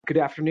Good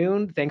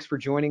afternoon. Thanks for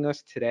joining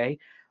us today.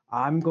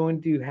 I'm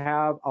going to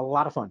have a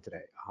lot of fun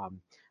today.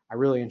 I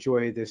really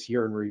enjoyed this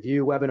year in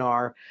review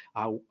webinar.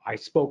 I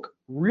spoke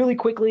really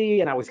quickly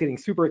and I was getting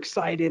super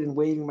excited and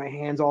waving my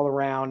hands all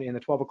around in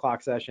the 12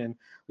 o'clock session.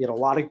 We had a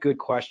lot of good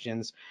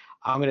questions.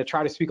 I'm going to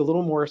try to speak a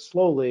little more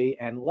slowly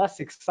and less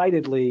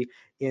excitedly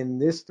in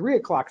this 3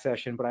 o'clock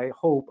session, but I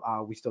hope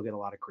we still get a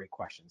lot of great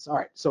questions. All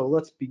right, so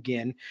let's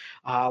begin.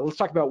 Let's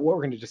talk about what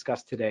we're going to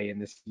discuss today in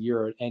this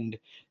year in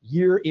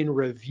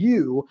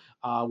review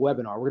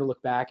webinar. We're going to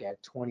look back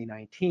at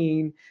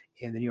 2019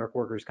 in the New York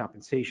workers'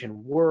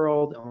 compensation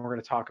world, and we're going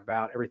to talk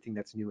about everything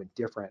that's new and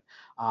different.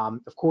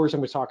 Of course, I'm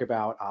going to talk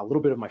about a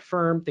little bit of my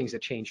firm, things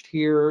that changed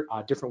here,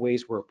 different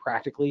ways we're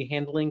practically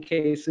handling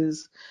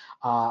cases.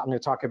 I'm going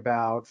to talk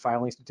about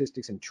filing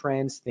statistics and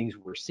trends, things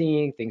we're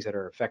seeing, things that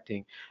are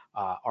affecting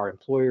our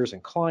employers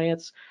and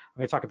clients. I'm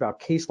going to talk about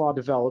case law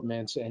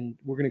developments, and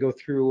we're going to go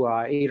through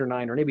 8 or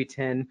 9 or maybe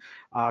 10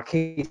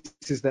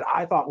 cases that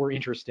I thought were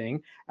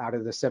interesting out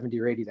of the 70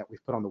 or 80 that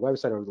we've put on the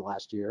website over the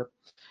last year.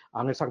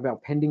 I'm going to talk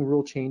about pending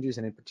rule changes,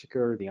 and in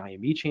particular, the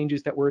IME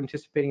changes that we're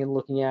anticipating and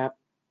looking at.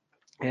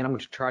 And I'm going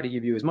to try to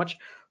give you as much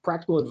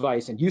practical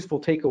advice and useful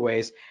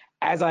takeaways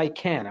as I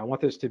can. I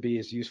want this to be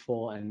as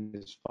useful and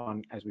as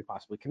fun as we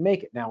possibly can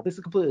make it. Now, this is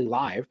completely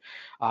live.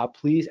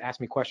 Please ask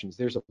me questions.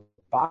 There's a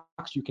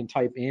box you can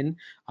type in.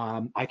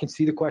 I can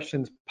see the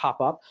questions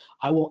pop up.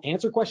 I will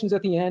answer questions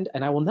at the end,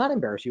 and I will not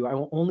embarrass you. I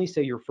will only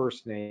say your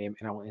first name,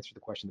 and I will answer the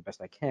question the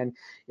best I can.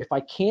 If I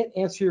can't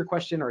answer your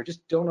question or I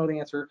just don't know the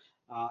answer,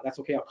 that's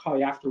okay. I'll call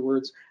you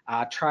afterwards.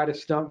 Try to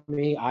stump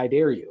me. I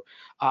dare you.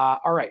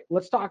 All right,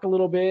 let's talk a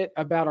little bit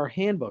about our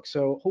handbook.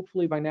 So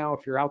hopefully by now,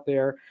 if you're out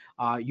there,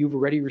 you've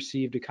already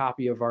received a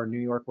copy of our New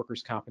York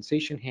Workers'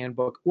 Compensation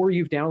Handbook, or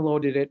you've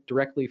downloaded it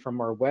directly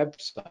from our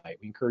website.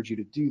 We encourage you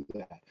to do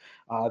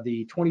that.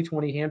 The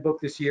 2020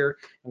 handbook this year,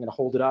 I'm going to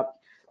hold it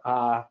up,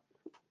 a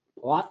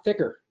lot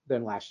thicker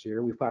than last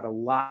year. We've got a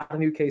lot of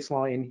new case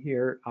law in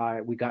here.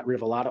 We got rid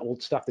of a lot of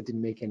old stuff that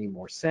didn't make any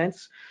more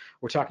sense.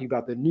 We're talking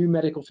about the new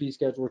medical fee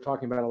schedule. We're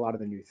talking about a lot of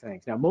the new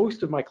things. Now,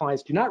 most of my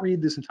clients do not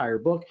read this entire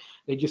book.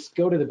 They just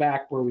go to the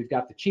back where we've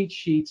got the cheat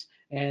sheets,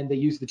 and they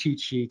use the cheat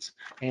sheets.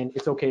 And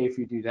it's okay if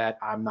you do that.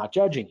 I'm not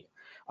judging you.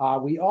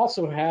 We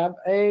also have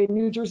a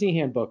New Jersey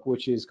handbook,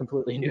 which is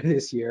completely new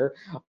this year.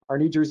 Our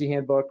New Jersey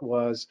handbook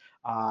was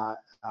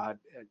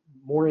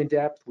more in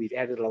depth. We've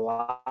added a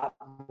lot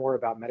more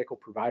about medical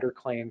provider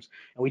claims,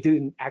 and we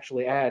didn't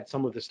actually add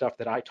some of the stuff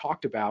that I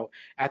talked about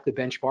at the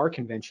Bench Bar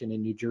Convention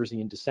in New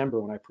Jersey in December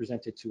when I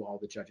presented to all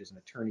the judges and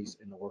attorneys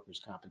in the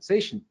workers'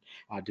 compensation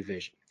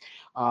division.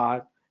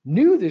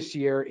 New this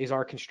year is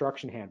our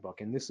construction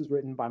handbook, and this is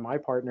written by my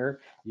partner.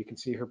 You can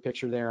see her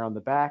picture there on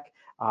the back.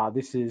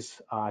 This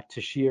is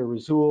Tashia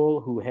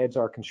Razul, who heads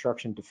our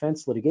construction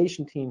defense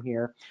litigation team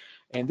here.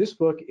 And this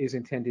book is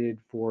intended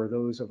for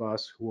those of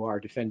us who are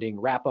defending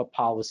wrap-up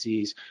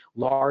policies,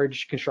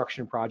 large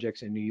construction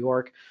projects in New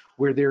York,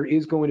 where there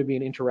is going to be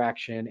an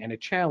interaction and a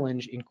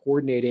challenge in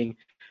coordinating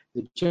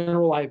the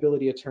general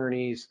liability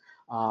attorneys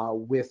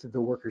with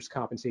the workers'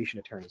 compensation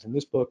attorneys. And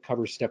this book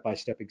covers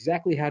step-by-step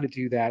exactly how to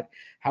do that,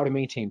 how to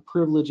maintain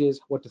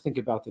privileges, what to think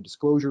about the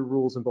disclosure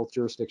rules in both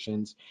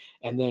jurisdictions,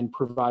 and then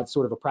provide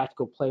sort of a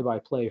practical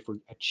play-by-play for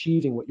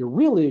achieving what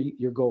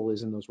your goal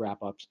is in those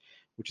wrap-ups,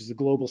 which is a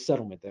global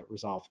settlement that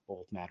resolves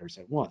both matters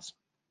at once.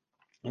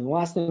 And the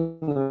last thing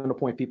I'm going to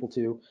point people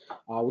to,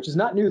 which is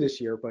not new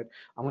this year, but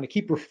I'm going to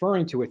keep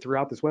referring to it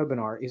throughout this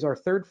webinar, is our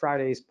Third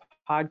Fridays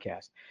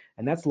podcast.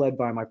 And that's led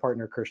by my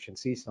partner, Christian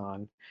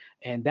Cisan.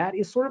 And that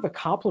is sort of a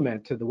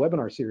complement to the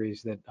webinar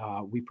series that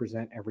we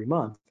present every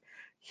month.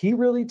 He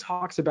really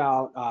talks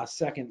about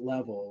second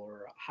level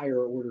or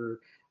higher order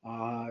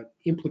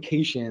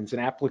implications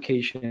and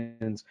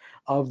applications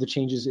of the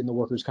changes in the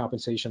workers'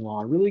 compensation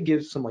law, and really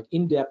gives some like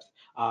in-depth,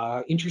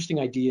 interesting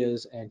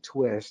ideas and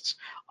twists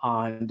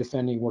on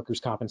defending workers'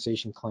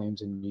 compensation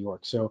claims in New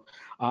York. So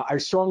I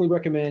strongly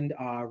recommend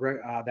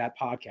that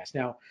podcast.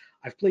 Now,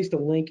 I've placed a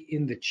link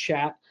in the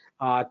chat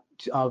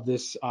of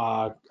this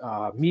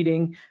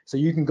meeting, so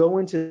you can go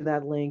into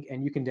that link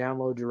and you can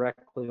download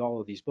directly all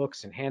of these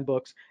books and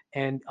handbooks,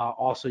 and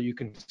also you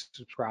can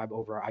subscribe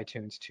over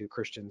iTunes to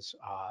Christian's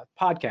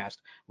podcast,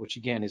 which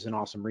again is an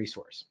awesome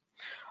resource.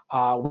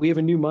 We have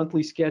a new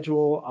monthly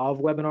schedule of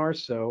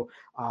webinars. So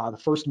the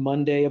first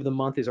Monday of the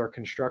month is our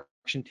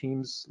construction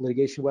team's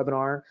litigation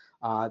webinar.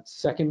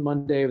 Second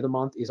Monday of the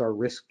month is our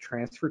risk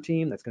transfer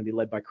team. That's going to be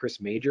led by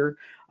Chris Major.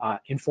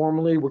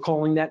 Informally, we're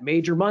calling that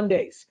Major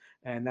Mondays,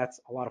 and that's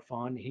a lot of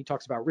fun. He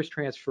talks about risk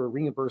transfer,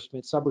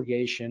 reimbursement,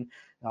 subrogation.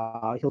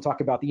 He'll talk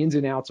about the ins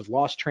and outs of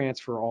loss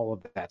transfer, all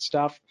of that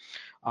stuff.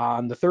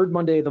 On the third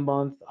Monday of the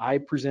month, I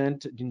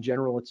present, in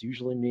general, it's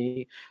usually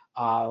me,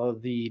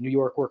 the New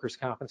York Workers'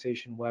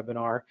 Compensation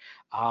webinar.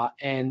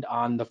 And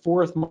on the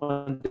fourth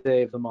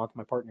Monday of the month,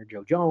 my partner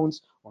Joe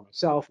Jones or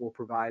myself will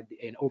provide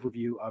an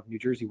overview of New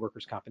Jersey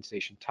workers'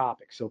 compensation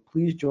topics. So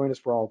please join us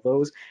for all of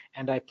those.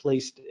 And I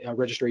placed a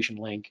registration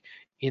link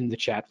in the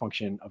chat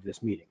function of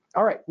this meeting.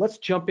 All right, let's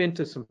jump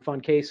into some fun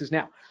cases.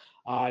 Now,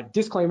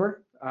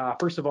 disclaimer,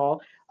 first of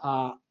all,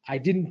 I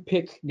didn't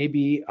pick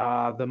maybe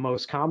the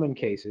most common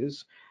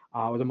cases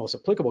or the most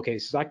applicable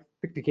cases. I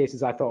picked the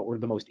cases I thought were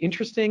the most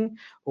interesting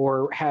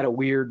or had a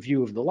weird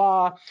view of the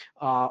law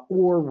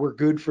or were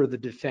good for the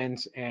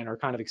defense and are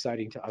kind of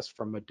exciting to us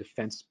from a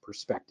defense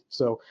perspective.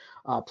 So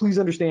please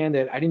understand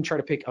that I didn't try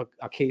to pick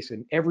a case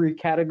in every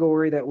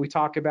category that we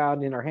talk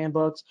about in our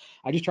handbooks.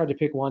 I just tried to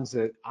pick ones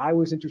that I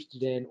was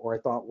interested in or I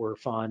thought were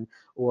fun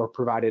or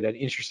provided an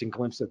interesting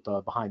glimpse at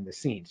the behind the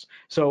scenes.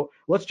 So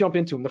let's jump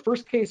into them. The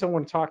first case I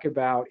want to talk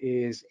about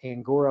is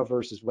Angora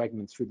versus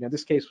Wegmans Food. Now,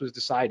 this case was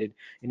decided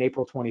in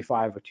April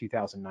 25 of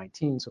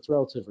 2019, so it's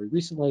relatively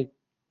recently.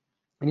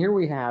 And here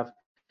we have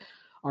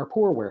our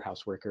poor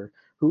warehouse worker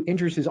who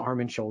injures his arm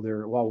and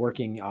shoulder while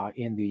working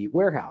in the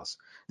warehouse.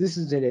 This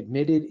is an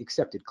admitted,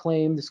 accepted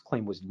claim. This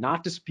claim was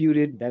not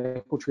disputed.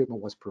 Medical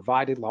treatment was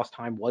provided. Lost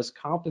time was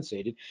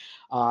compensated.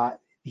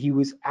 He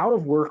was out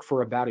of work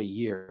for about a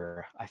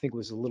year. I think it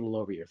was a little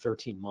over a year,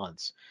 13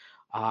 months.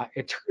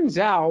 It turns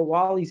out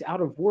while he's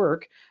out of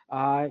work,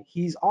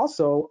 he's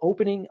also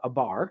opening a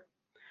bar.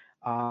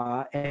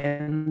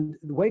 And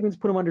the Wegmans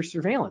put him under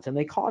surveillance, and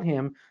they caught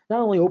him not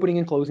only opening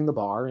and closing the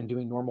bar and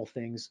doing normal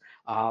things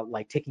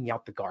like taking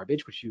out the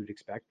garbage, which you would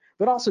expect,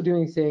 but also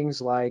doing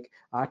things like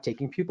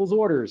taking people's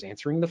orders,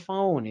 answering the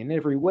phone in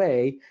every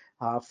way,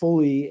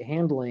 fully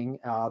handling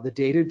the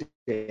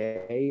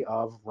day-to-day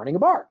of running a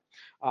bar.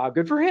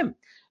 Good for him.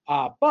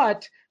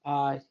 But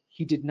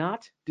he did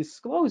not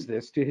disclose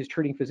this to his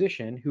treating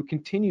physician, who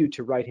continued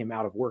to write him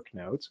out of work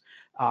notes.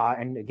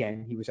 And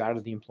again, he was out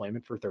of the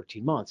employment for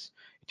 13 months.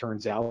 It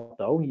turns out,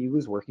 though, he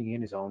was working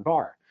in his own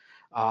bar.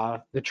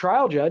 The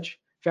trial judge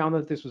found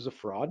that this was a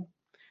fraud.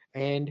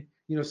 And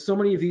so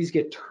many of these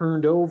get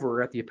turned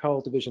over at the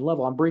appellate division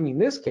level. I'm bringing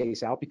this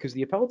case out because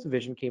the appellate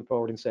division came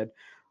forward and said,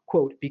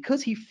 quote,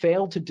 because he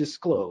failed to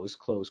disclose,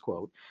 close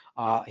quote,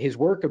 his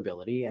work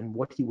ability and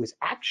what he was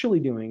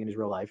actually doing in his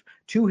real life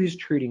to his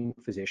treating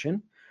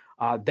physician,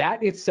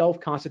 that itself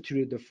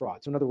constituted the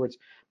fraud. So in other words,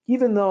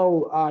 even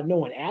though no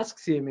one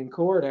asks him in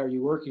court, are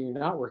you working or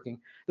not working,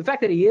 the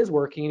fact that he is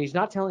working and he's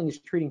not telling his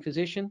treating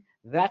physician,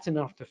 that's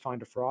enough to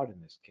find a fraud in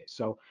this case.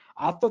 So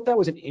I thought that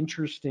was an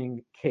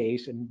interesting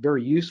case and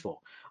very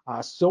useful.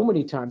 So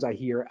many times I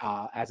hear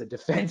as a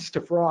defense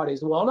to fraud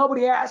is, well,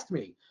 nobody asked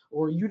me,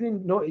 or you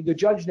didn't know, the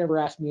judge never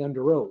asked me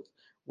under oath.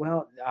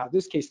 Well,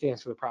 this case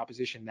stands for the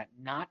proposition that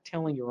not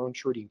telling your own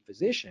treating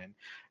physician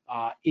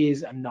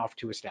is enough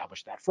to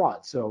establish that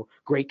fraud. So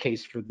great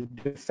case for the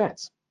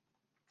defense.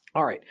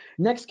 All right,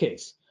 next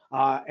case.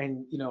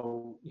 And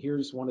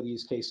here's one of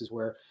these cases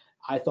where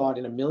I thought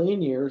in a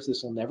million years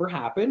this will never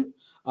happen,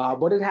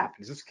 but it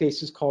happens. This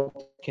case is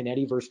called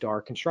Canetti versus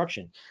Dar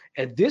Construction.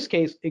 And this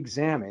case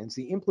examines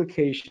the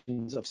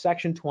implications of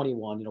Section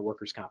 21 in a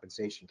workers'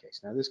 compensation case.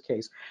 Now, this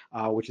case,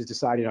 which is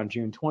decided on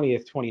June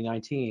 20th,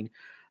 2019,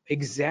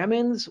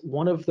 examines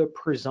one of the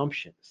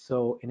presumptions.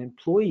 So an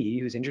employee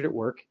who's injured at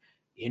work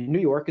in New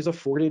York is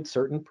afforded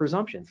certain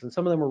presumptions, and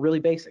some of them are really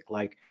basic,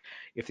 like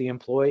if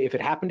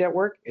it happened at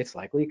work, it's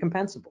likely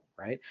compensable,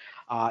 right?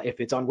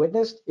 If it's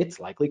unwitnessed, it's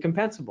likely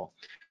compensable.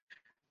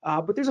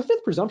 But there's a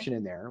fifth presumption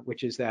in there,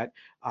 which is that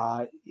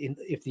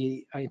if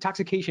the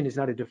intoxication is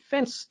not a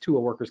defense to a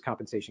workers'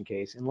 compensation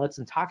case, unless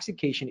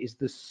intoxication is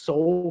the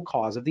sole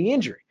cause of the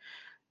injury.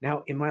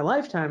 Now, in my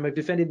lifetime, I've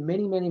defended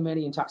many, many,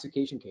 many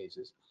intoxication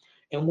cases.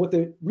 And what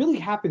really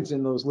happens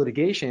in those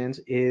litigations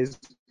is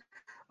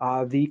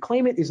the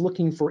claimant is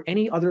looking for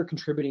any other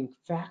contributing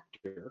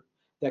factor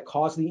that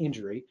caused the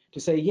injury to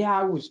say, yeah,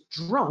 I was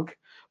drunk,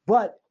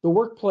 but the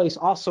workplace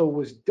also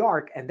was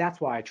dark, and that's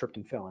why I tripped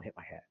and fell and hit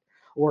my head.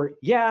 Or,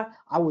 yeah,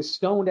 I was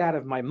stoned out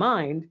of my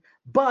mind,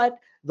 but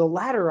the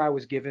ladder I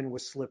was given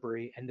was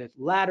slippery, and the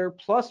ladder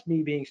plus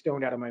me being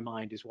stoned out of my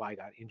mind is why I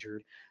got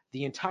injured.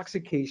 The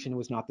intoxication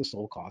was not the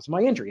sole cause of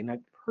my injury. And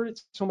I've heard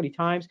it so many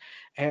times.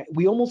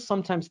 We almost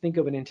sometimes think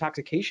of an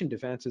intoxication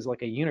defense as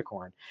like a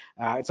unicorn.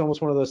 It's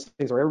almost one of those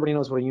things where everybody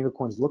knows what a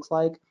unicorn looks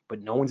like,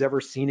 but no one's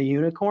ever seen a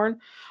unicorn.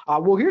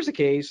 Well, here's a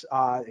case,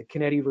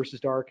 Canetti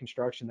versus Dar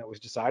Construction, that was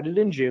decided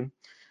in June,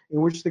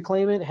 in which the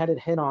claimant had a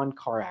head-on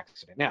car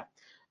accident. Now,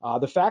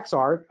 the facts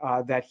are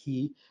that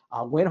he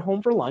went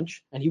home for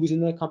lunch, and he was in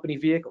the company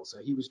vehicle. So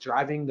he was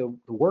driving the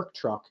work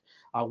truck,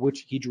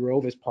 which he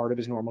drove as part of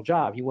his normal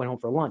job. He went home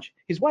for lunch.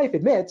 His wife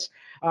admits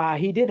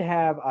he did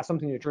have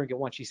something to drink at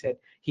once. She said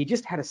he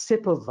just had a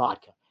sip of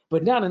vodka,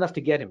 but not enough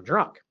to get him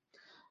drunk.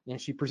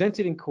 And she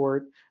presented in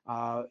court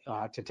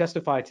to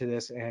testify to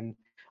this. And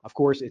of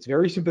course, it's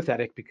very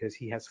sympathetic because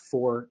he has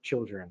 4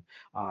 children,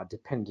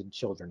 dependent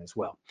children as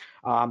well.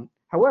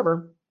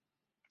 However,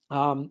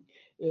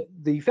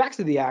 the facts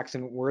of the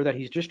accident were that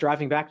he's just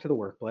driving back to the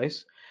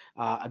workplace.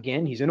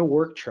 Again, he's in a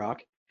work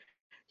truck.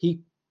 He,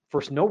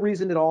 for no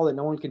reason at all that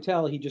no one can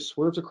tell, he just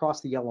swerves across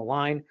the yellow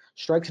line,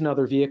 strikes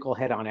another vehicle,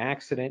 head-on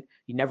accident.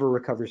 He never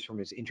recovers from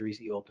his injuries.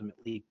 He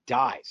ultimately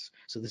dies.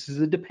 So this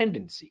is a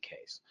dependency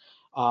case.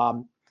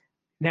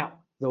 Now,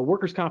 The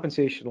workers'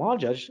 compensation law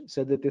judge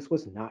said that this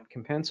was not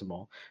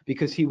compensable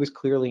because he was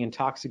clearly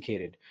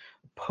intoxicated.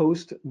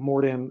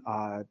 Post-mortem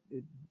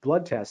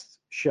blood tests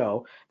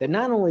show that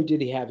not only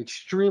did he have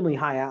extremely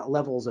high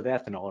levels of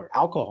ethanol or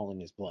alcohol in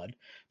his blood,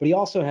 but he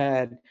also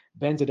had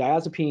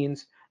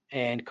benzodiazepines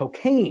and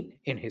cocaine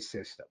in his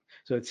system.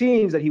 So it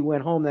seems that he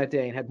went home that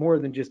day and had more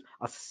than just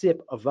a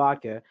sip of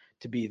vodka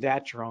to be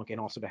that drunk and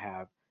also to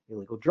have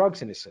illegal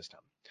drugs in his system.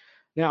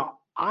 Now,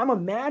 I'm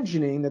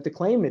imagining that the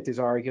claimant is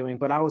arguing,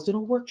 but I was in a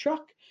work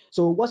truck.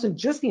 So it wasn't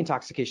just the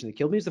intoxication that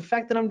killed me, it's the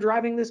fact that I'm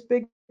driving this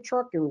big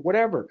truck or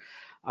whatever.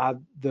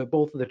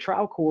 Both the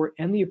trial court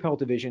and the appellate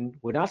division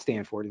would not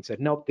stand for it and said,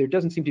 nope, there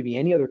doesn't seem to be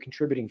any other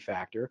contributing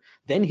factor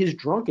than his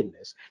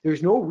drunkenness.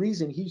 There's no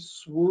reason he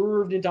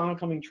swerved into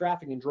oncoming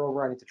traffic and drove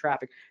right into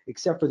traffic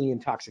except for the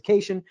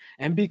intoxication.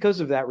 And because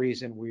of that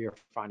reason, we are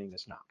finding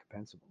this not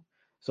compensable.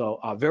 So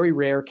a very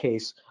rare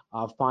case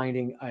of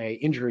finding an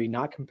injury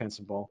not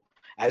compensable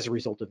as a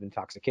result of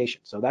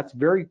intoxication. So that's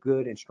very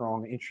good and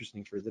strong and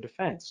interesting for the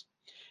defense.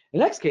 The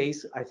next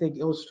case, I think,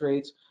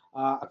 illustrates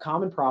a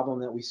common problem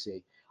that we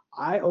see.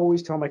 I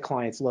always tell my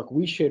clients, look,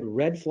 we should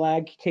red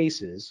flag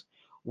cases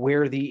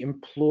where the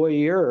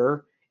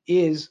employer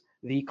is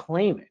the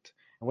claimant.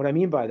 And what I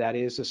mean by that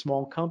is a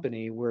small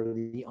company where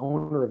the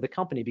owner of the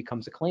company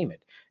becomes a claimant.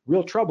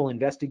 Real trouble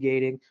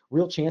investigating,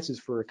 real chances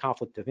for a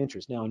conflict of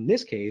interest. Now, in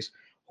this case,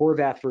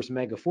 Horvath versus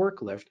Mega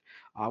Forklift,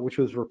 which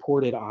was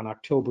reported on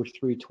October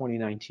 3,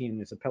 2019 in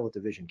this appellate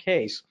division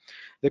case,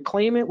 the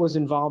claimant was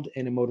involved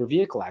in a motor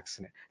vehicle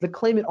accident. The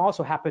claimant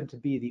also happened to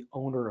be the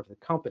owner of the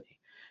company.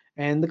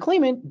 And the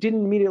claimant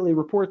didn't immediately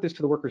report this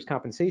to the workers'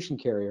 compensation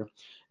carrier.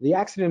 The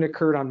accident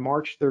occurred on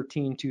March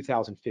 13,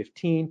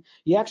 2015.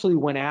 He actually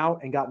went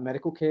out and got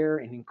medical care,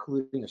 and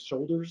including a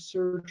shoulder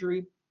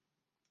surgery,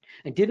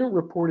 and didn't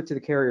report it to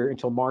the carrier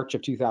until March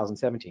of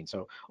 2017.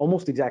 So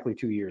almost exactly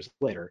 2 years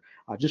later,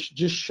 just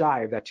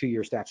shy of that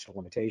 2-year statute of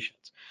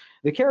limitations.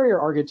 The carrier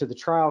argued to the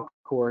trial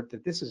court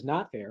that this is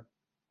not fair,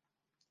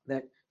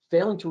 that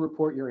failing to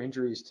report your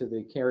injuries to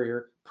the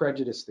carrier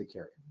prejudiced the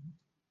carrier.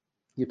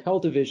 The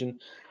appellate division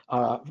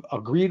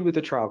agreed with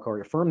the trial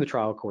court, affirmed the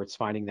trial court's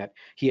finding that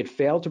he had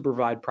failed to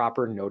provide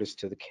proper notice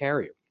to the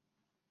carrier.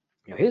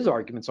 You know, his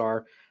arguments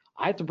are,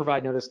 I have to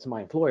provide notice to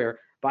my employer.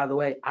 By the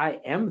way, I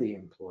am the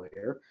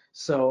employer,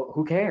 so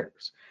who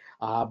cares?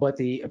 But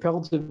the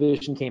appellate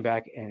division came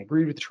back and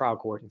agreed with the trial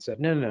court and said,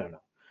 no.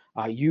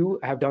 You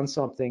have done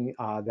something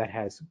that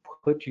has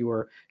put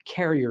your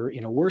carrier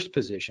in a worse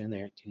position.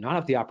 They do not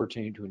have the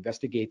opportunity to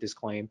investigate this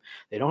claim.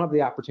 They don't have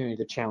the opportunity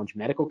to challenge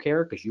medical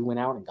care because you went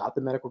out and got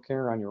the medical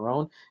care on your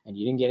own and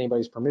you didn't get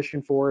anybody's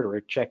permission for it or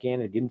check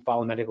in and didn't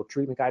follow medical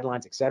treatment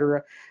guidelines, et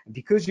cetera. And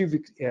because you've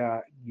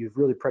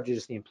really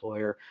prejudiced the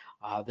employer,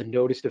 the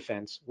notice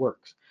defense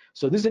works.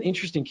 So this is an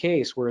interesting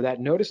case where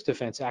that notice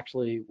defense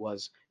actually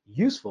was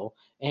useful,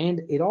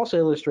 and it also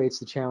illustrates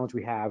the challenge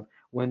we have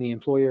when the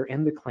employer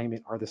and the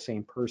claimant are the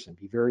same person.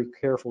 Be very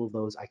careful of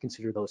those. I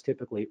consider those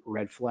typically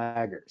red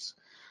flaggers.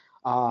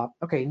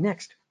 Okay,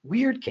 next,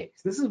 weird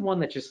case. This is one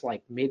that just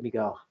like made me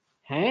go,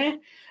 huh?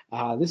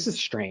 This is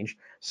strange.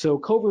 So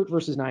Covert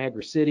versus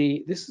Niagara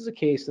City. This is a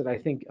case that I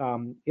think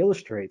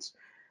illustrates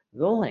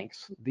the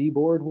lengths the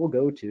board will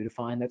go to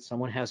find that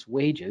someone has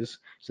wages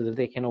so that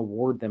they can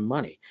award them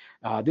money.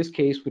 This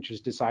case, which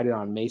was decided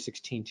on May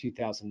 16,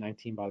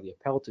 2019 by the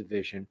appellate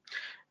division,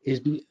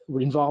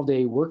 involved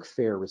a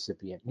workfare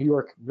recipient. New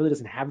York really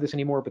doesn't have this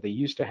anymore, but they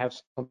used to have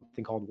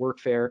something called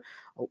workfare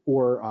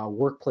or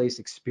workplace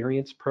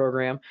experience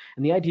program.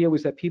 And the idea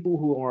was that people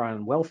who are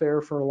on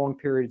welfare for long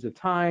periods of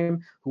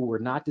time, who were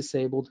not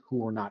disabled, who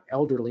were not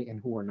elderly,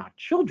 and who were not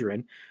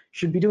children,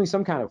 should be doing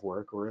some kind of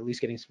work, or at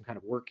least getting some kind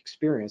of work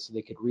experience so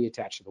they could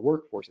reattach to the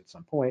workforce at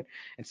some point.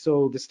 And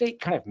so the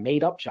state kind of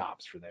made up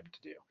jobs for them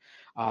to do.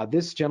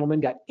 This gentleman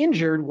got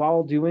injured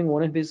while doing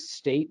one of his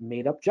state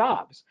made up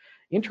jobs.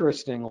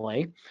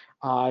 Interestingly,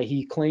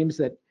 he claims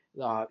that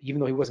even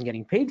though he wasn't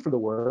getting paid for the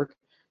work,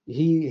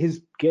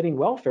 his getting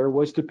welfare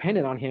was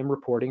dependent on him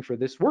reporting for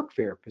this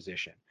workfare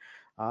position.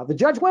 The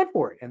judge went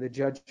for it, and the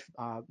judge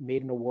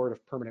made an award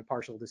of permanent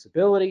partial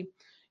disability,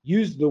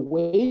 used the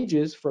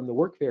wages from the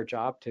workfare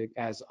job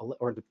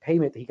or the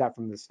payment that he got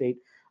from the state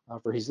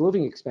for his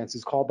living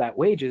expenses, called that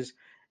wages,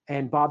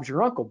 and Bob's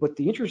your uncle. But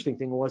the interesting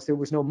thing was there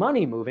was no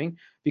money moving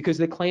because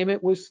the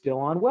claimant was still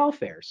on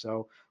welfare.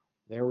 So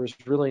there was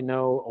really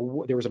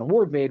there was an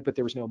award made, but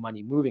there was no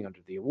money moving under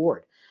the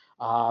award.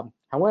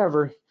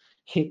 However,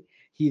 he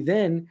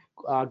then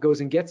goes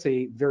and gets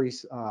a very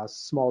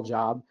small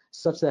job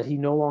such that he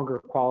no longer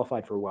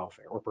qualified for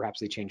welfare, or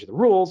perhaps they changed the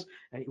rules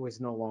and he was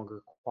no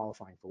longer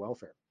qualifying for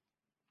welfare.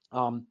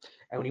 And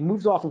when he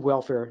moves off of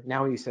welfare,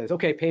 now he says,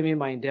 okay, pay me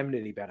my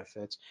indemnity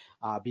benefits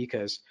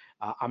because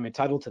I'm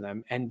entitled to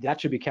them, and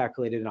that should be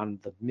calculated on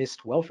the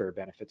missed welfare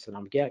benefits that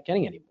I'm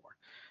getting anymore.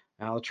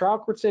 Now, the trial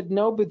court said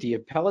no, but the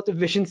appellate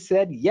division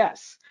said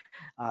yes.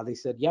 They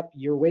said, yep,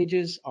 your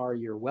wages are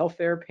your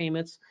welfare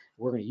payments.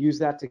 We're going to use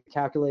that to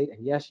calculate,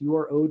 and yes, you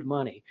are owed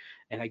money.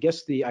 And I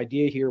guess the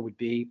idea here would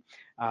be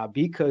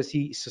because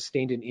he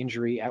sustained an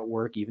injury at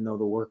work, even though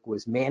the work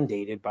was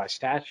mandated by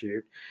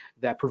statute,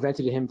 that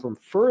prevented him from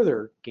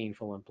further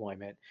gainful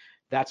employment,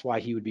 that's why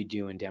he would be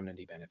due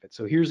indemnity benefits.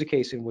 So here's a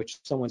case in which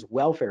someone's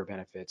welfare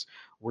benefits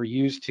were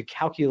used to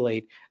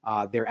calculate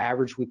their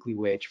average weekly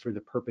wage for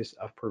the purpose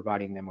of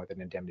providing them with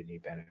an indemnity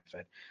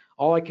benefit.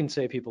 All I can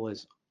say, people,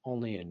 is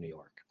only in New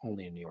York.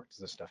 Only in New York does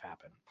this stuff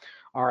happen.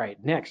 All right,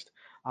 next.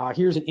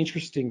 Here's an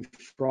interesting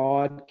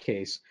fraud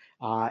case,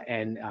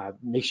 and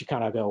makes you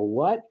kind of go,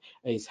 what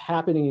is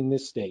happening in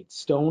this state?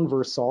 Stone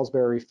versus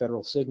Salisbury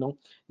Federal Signal.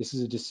 This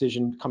is a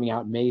decision coming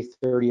out May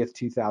 30th,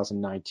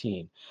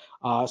 2019.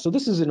 So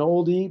this is an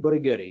oldie but a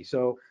goodie.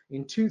 So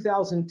in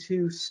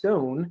 2002,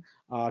 Stone,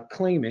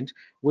 claimant,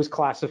 was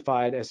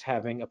classified as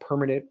having a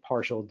permanent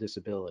partial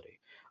disability.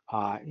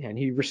 And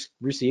he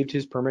received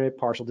his permanent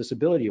partial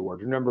disability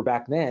award. Remember,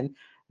 back then,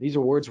 these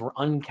awards were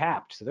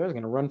uncapped, so they were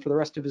going to run for the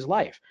rest of his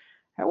life.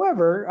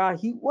 However,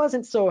 he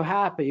wasn't so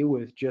happy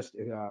with just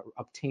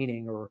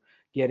obtaining or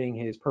getting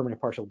his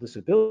permanent partial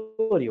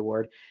disability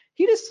award.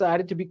 He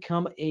decided to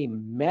become a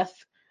meth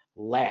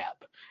lab,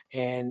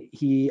 and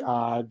he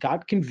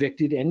got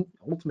convicted and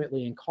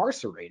ultimately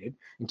incarcerated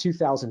in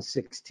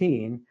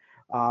 2016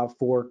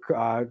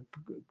 for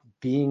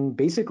being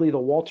basically the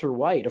Walter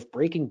White of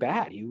Breaking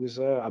Bad. He was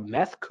a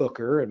meth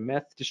cooker and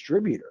meth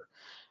distributor.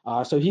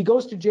 So he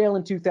goes to jail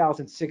in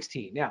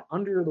 2016. Now,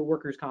 under the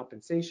workers'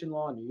 compensation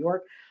law in New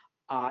York,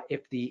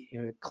 if the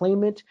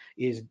claimant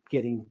is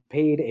getting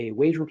paid a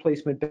wage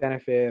replacement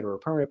benefit or a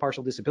permanent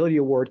partial disability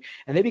award,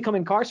 and they become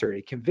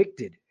incarcerated,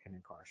 convicted and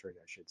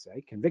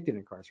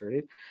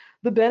incarcerated,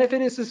 the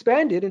benefit is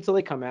suspended until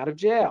they come out of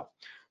jail.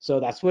 So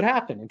that's what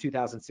happened in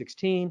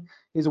 2016.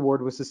 His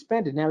award was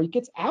suspended. Now he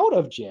gets out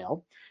of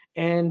jail,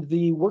 and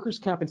the Workers'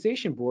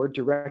 Compensation Board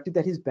directed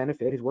that his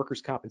benefit, his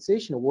workers'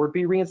 compensation award,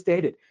 be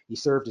reinstated. He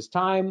served his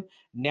time.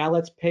 Now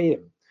let's pay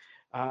him.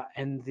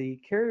 And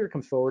the carrier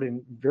comes forward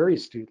and very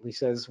astutely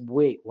says,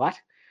 wait, what?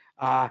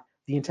 The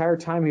entire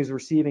time he was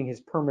receiving his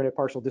permanent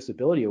partial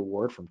disability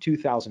award from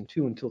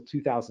 2002 until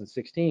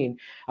 2016,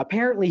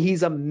 apparently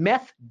he's a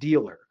meth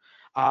dealer.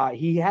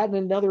 He had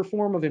another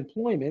form of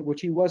employment,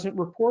 which he wasn't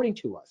reporting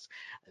to us.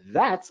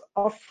 That's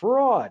a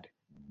fraud,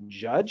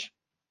 Judge.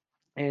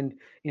 And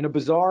in a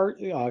bizarre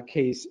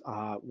case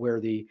where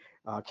the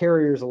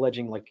carrier is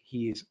alleging like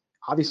he's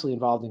obviously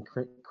involved in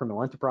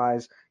criminal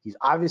enterprise, he's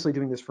obviously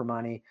doing this for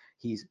money,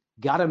 he's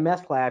got a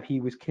meth lab, he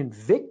was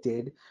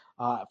convicted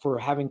for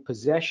having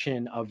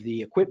possession of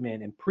the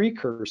equipment and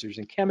precursors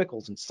and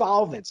chemicals and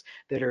solvents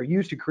that are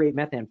used to create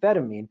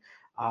methamphetamine.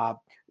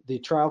 The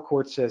trial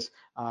court says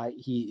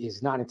he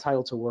is not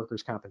entitled to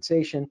workers'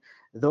 compensation.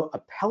 The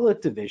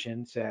appellate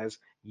division says,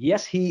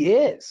 yes, he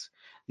is.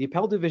 The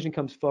appellate division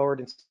comes forward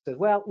and says,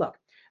 well, look,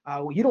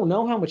 you don't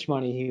know how much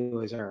money he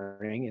was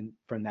earning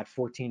from that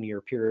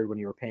 14-year period when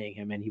you were paying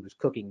him and he was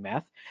cooking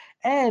meth.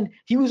 And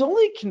he was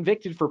only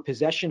convicted for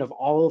possession of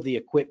all of the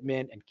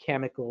equipment and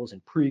chemicals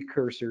and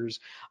precursors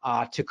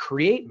to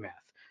create meth.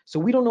 So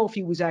we don't know if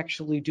he was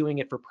actually doing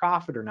it for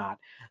profit or not.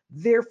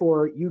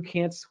 Therefore, you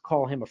can't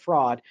call him a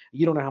fraud.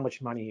 You don't know how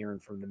much money he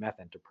earned from the meth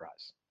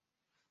enterprise.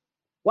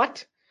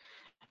 What?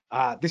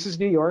 This is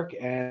New York,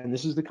 and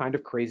this is the kind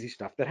of crazy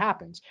stuff that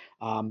happens.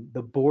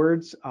 The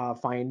board's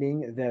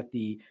finding that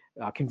the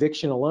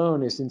conviction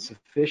alone is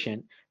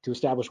insufficient to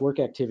establish work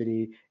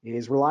activity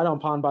is relied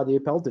upon by the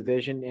appellate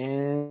division,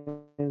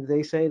 and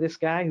they say this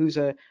guy who's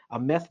a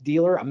meth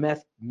dealer, a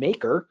meth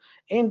maker,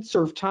 and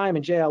served time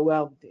in jail,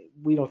 well,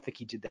 we don't think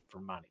he did that for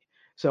money.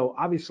 So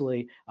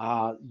obviously,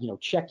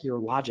 check your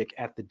logic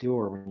at the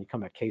door when you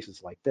come at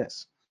cases like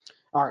this.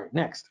 All right,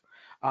 next.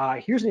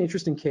 Here's an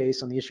interesting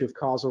case on the issue of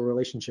causal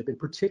relationship, and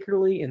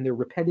particularly in the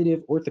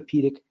repetitive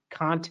orthopedic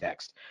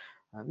context.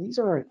 These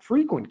are a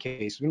frequent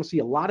case. We don't see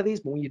a lot of these,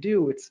 but when you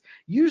do, it's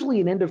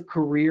usually an end of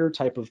career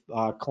type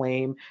of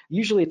claim.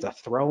 Usually it's a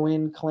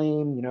throw-in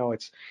claim.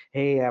 It's,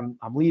 hey, I'm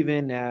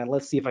leaving.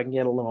 Let's see if I can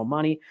get a little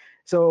money.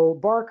 So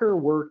Barker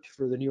worked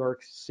for the New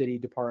York City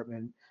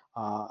Department,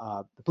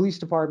 the police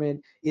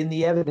department, in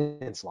the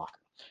evidence locker.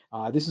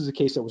 This is a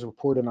case that was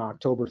reported on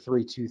October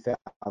 3,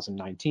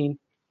 2019.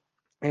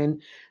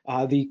 And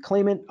the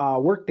claimant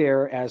worked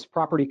there as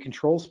property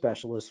control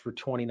specialist for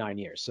 29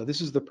 years. So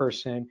this is the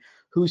person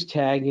who's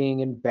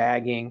tagging and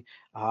bagging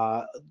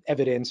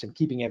evidence and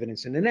keeping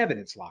evidence in an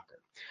evidence locker.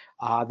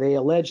 They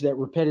allege that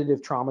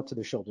repetitive trauma to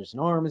their shoulders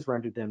and arms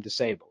rendered them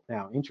disabled.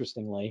 Now,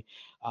 interestingly,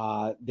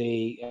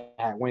 they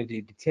went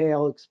into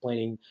detail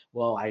explaining,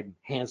 well, I'm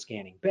hand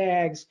scanning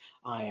bags,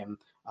 I am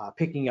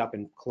picking up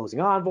and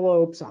closing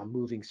envelopes, I'm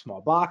moving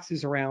small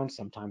boxes around,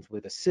 sometimes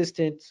with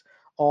assistance,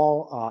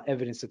 all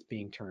evidence that's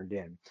being turned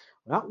in.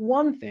 Not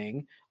one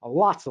thing,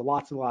 lots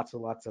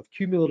of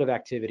cumulative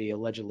activity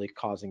allegedly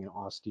causing an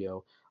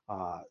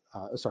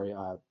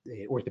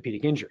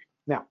orthopedic injury.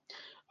 Now,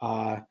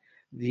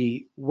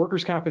 the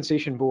Workers'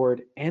 Compensation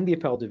Board and the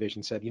appellate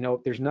division said,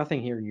 there's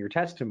nothing here in your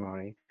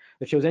testimony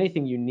that shows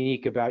anything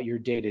unique about your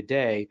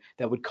day-to-day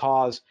that would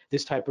cause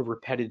this type of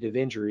repetitive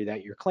injury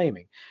that you're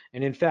claiming.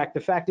 And in fact, the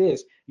fact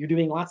is you're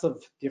doing lots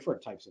of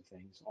different types of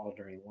things all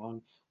day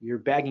long. You're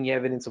bagging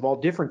evidence of all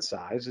different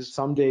sizes.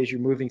 Some days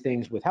you're moving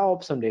things with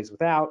help, some days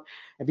without.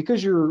 And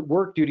because your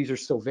work duties are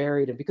so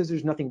varied, and because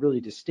there's nothing really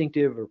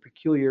distinctive or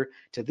peculiar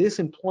to this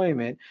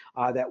employment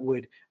that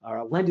would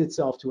lend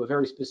itself to a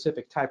very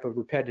specific type of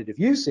repetitive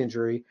use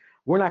injury,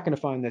 we're not going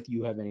to find that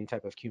you have any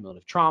type of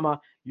cumulative trauma.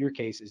 Your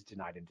case is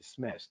denied and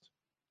dismissed.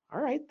 All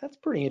right, that's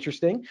pretty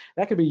interesting.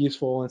 That could be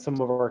useful in some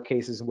of our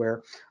cases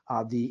where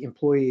the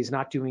employee is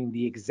not doing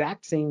the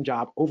exact same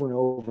job over and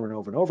over and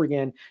over and over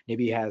again.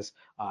 Maybe he has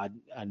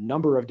a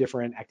number of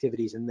different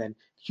activities, and then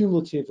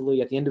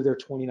cumulatively at the end of their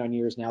 29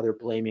 years, now they're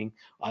blaming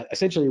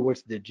essentially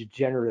what's the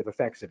degenerative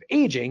effects of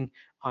aging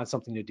on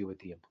something to do with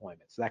the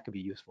employment. So that could be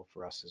useful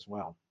for us as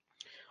well.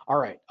 All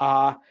right.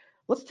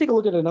 Let's take a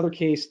look at another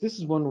case. This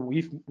is one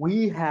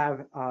we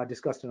have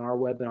discussed in our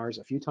webinars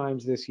a few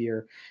times this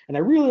year, and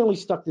I really only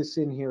stuck this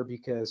in here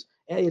because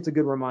A, it's a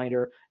good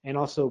reminder, and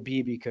also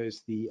B,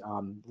 because the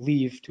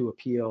leave to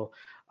appeal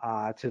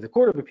to the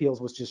Court of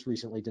Appeals was just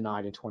recently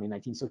denied in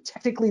 2019. So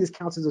technically this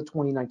counts as a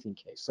 2019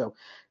 case. So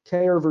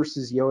Taylor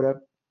versus Yoda.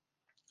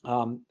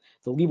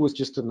 The leave was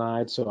just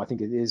denied, so I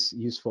think it is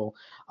useful.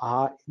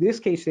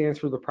 This case stands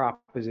for the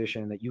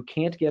proposition that you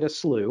can't get a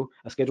SLU,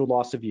 a scheduled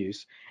loss of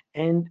use,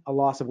 and a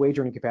loss of wage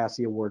earning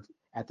capacity award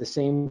at the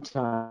same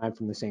time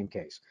from the same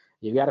case.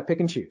 You got to pick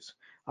and choose.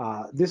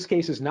 This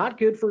case is not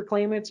good for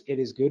claimants. It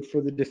is good for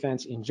the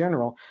defense in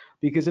general,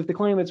 because if the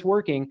claimant's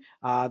working,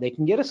 they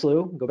can get a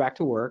SLU, go back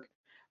to work,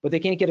 but they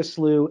can't get a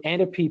SLU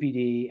and a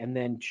PPD and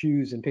then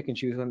choose and pick and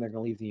choose when they're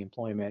going to leave the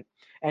employment.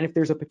 And if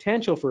there's a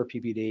potential for a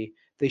PPD,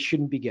 they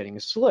shouldn't be getting a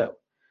SLU.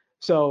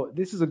 So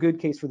this is a good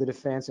case for the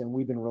defense, and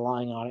we've been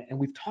relying on it, and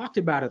we've talked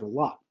about it a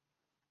lot.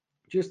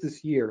 Just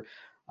this year,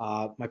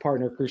 my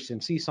partner, Christian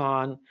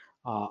Cison,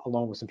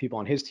 along with some people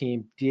on his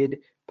team, did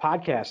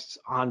podcasts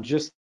on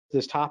just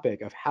this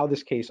topic of how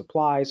this case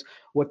applies,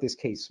 what this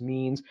case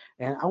means.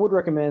 And I would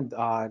recommend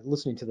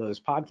listening to those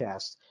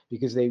podcasts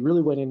because they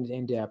really went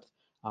in depth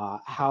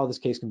how this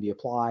case can be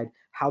applied,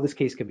 how this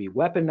case can be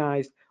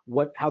weaponized,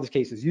 how this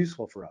case is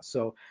useful for us.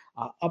 So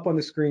up on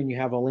the screen, you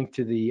have a link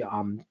to the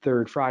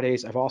Third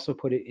Fridays. I've also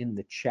put it in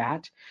the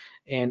chat,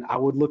 and I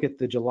would look at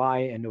the July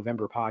and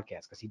November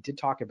podcast because he did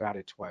talk about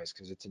it twice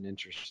because it's an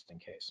interesting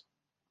case.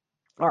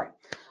 All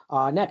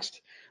right,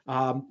 next,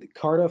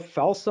 Carta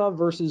Felsa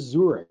versus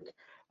Zurich.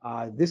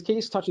 This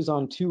case touches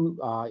on two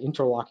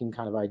interlocking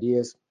kind of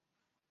ideas.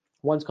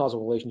 One's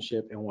causal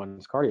relationship and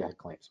one's cardiac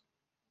claims.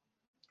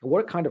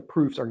 What kind of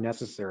proofs are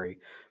necessary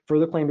for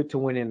the claimant to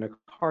win in a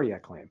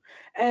cardiac claim?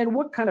 And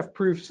what kind of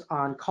proofs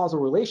on causal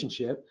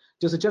relationship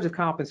does a judge of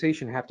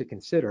compensation have to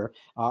consider,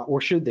 or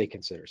should they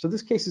consider? So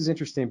this case is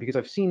interesting because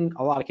I've seen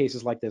a lot of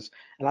cases like this,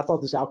 and I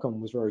thought this outcome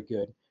was very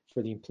good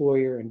for the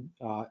employer and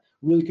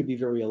really could be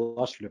very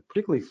illustrative,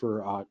 particularly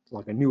for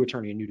like a new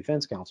attorney and new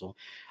defense counsel.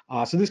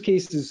 So this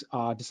case is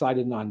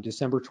decided on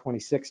December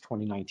 26,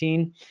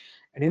 2019.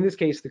 And in this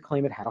case, the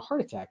claimant had a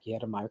heart attack. He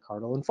had a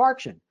myocardial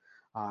infarction.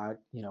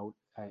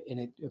 And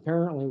it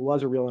apparently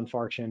was a real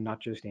infarction,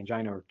 not just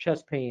angina or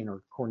chest pain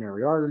or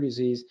coronary artery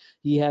disease.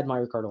 He had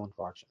myocardial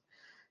infarction.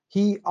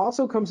 He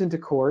also comes into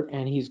court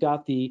and he's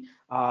got the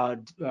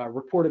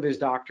report of his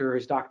doctor.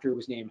 His doctor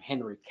was named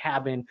Henry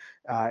Cabin,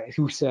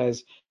 who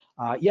says,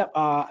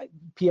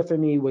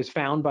 PFME was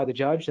found by the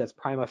judge. That's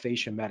prima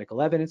facie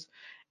medical evidence.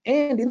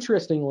 And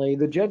interestingly,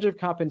 the judge of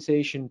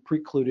compensation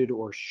precluded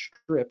or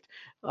stripped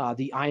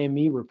the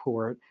IME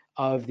report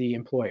of the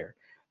employer.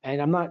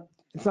 And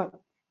it's not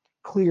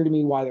clear to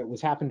me why that was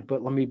happened,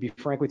 but let me be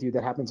frank with you,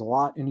 that happens a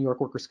lot in New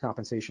York Workers'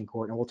 Compensation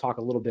Court, and we'll talk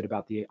a little bit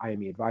about the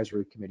IME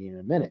Advisory Committee in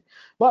a minute.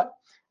 But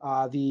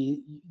the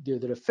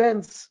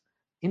defense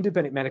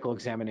independent medical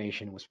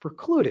examination was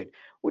precluded,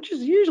 which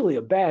is usually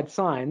a bad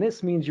sign.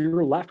 This means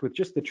you're left with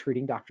just the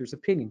treating doctor's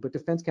opinion, but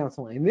defense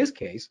counsel in this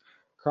case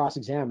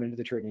cross-examined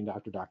the treating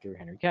doctor, Dr.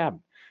 Henry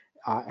Cabin.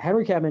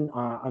 Henry Cabin,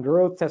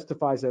 under oath,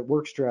 testifies that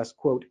work stress,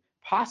 quote,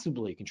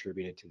 possibly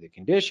contributed to the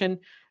condition,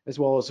 as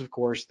well as, of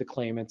course, the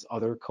claimant's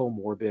other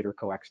comorbid or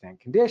coexistent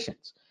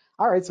conditions.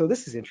 All right, so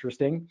this is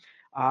interesting.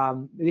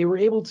 They were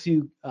able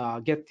to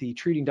get the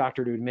treating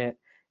doctor to admit,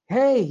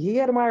 hey, he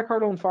had a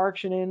myocardial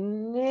infarction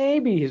and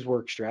maybe his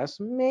work stress,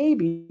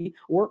 maybe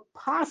or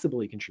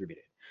possibly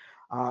contributed.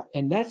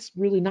 And that's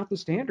really not the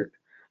standard.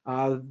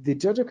 The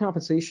judge of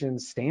compensation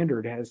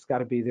standard has got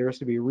to be, there has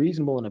to be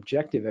reasonable and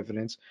objective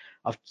evidence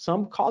of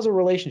some causal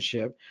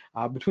relationship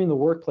between the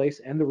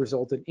workplace and the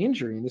resultant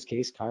injury, in this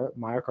case,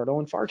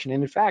 myocardial infarction.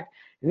 And in fact,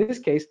 in this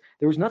case,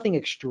 there was nothing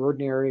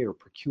extraordinary or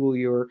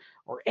peculiar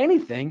or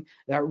anything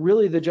that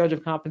really the judge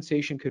of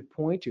compensation could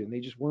point to, and they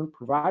just weren't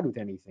provided with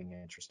anything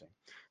interesting.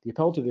 The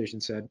appellate division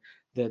said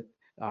that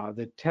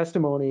the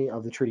testimony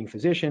of the treating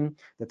physician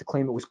that the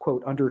claimant was,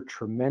 quote, under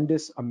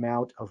tremendous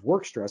amount of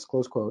work stress,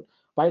 close quote,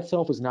 by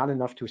itself is not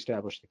enough to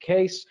establish the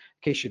case.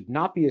 The case should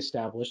not be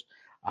established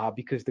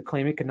because the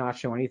claimant could not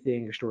show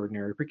anything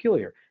extraordinary or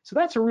peculiar. So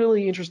that's a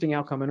really interesting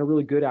outcome and a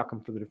really good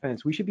outcome for the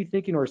defense. We should be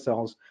thinking to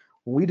ourselves,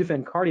 when we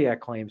defend cardiac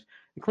claims,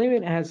 the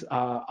claimant has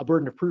a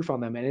burden of proof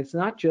on them, and it's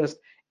not just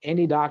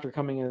any doctor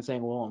coming in and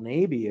saying, well,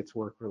 maybe it's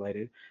work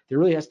related. There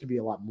really has to be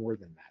a lot more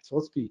than that. So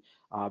let's be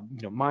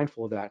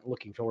mindful of that and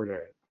looking forward to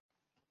it.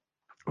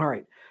 All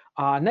right,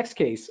 next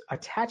case,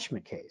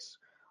 attachment case.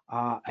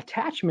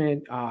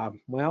 Attachment,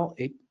 well,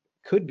 it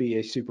could be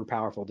a super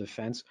powerful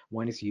defense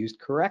when it's used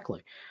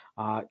correctly.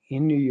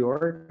 In New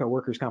York, a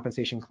workers'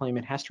 compensation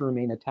claimant has to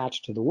remain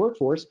attached to the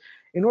workforce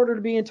in order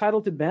to be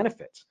entitled to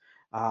benefits.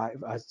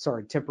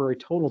 Temporary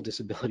total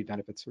disability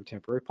benefits or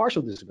temporary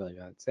partial disability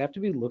benefits. They have to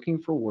be looking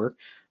for work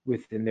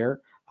within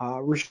their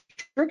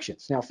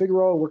restrictions. Now,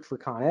 Figueroa worked for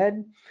Con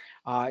Ed.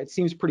 It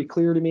seems pretty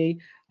clear to me.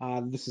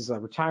 This is a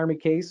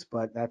retirement case,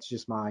 but that's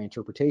just my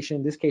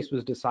interpretation. This case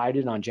was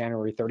decided on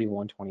January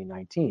 31,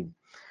 2019.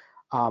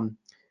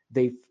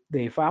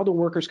 They filed a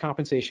workers'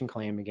 compensation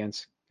claim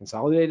against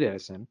Consolidated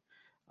Edison,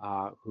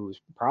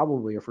 who's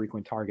probably a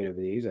frequent target of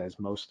these, as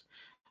most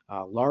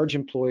large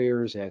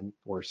employers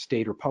or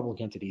state or public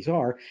entities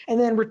are, and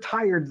then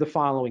retired the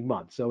following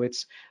month. So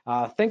it's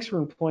thanks for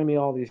employing me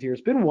all these years.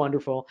 It's been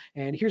wonderful,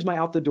 and here's my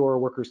out-the-door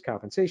workers'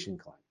 compensation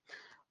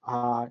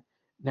claim.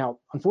 Now,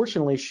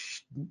 unfortunately,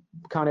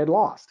 Con Ed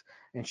lost,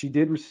 and she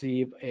did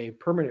receive a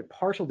permanent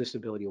partial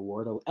disability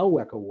award, an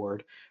LWEC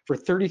award, for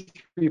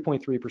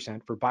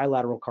 33.3% for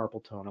bilateral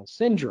carpal tunnel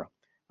syndrome.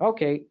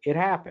 Okay, it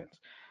happens.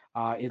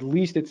 At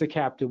least it's a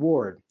capped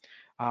award.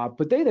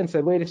 But they then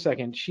said, wait a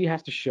second, she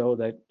has to show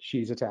that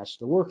she's attached to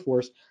the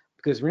workforce,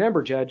 because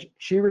remember, Judge,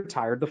 she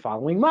retired the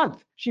following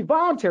month. She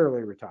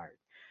voluntarily retired.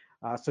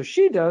 So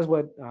she does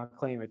what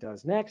claimant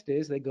does next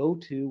is they go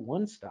to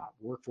One Stop,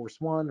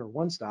 Workforce One or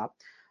One Stop,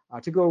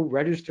 to go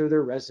register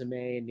their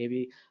resume and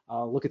maybe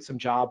look at some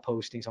job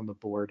postings on the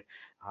board.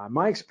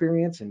 My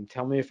experience, and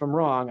tell me if I'm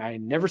wrong, I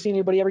never seen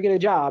anybody ever get a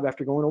job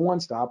after going to One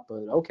Stop,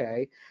 but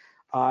okay.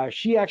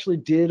 She actually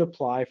did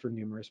apply for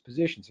numerous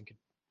positions and could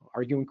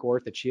argue in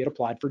court that she had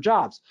applied for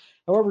jobs.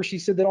 However, she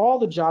said that all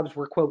the jobs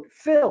were, quote,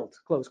 filled,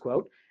 close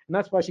quote, and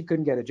that's why she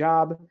couldn't get a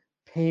job.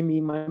 Pay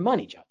me my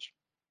money, Judge.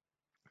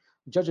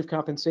 The judge of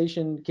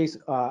compensation case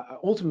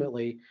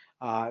ultimately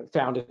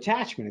found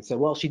attachment and said,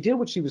 well, she did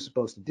what she was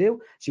supposed to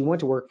do. She went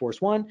to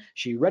Workforce One,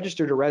 she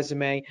registered her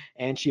resume,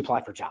 and she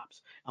applied for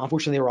jobs.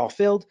 Unfortunately, they were all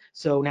filled,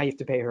 so now you have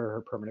to pay her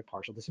her permanent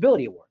partial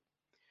disability award.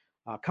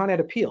 Con Ed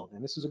appealed,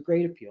 and this is a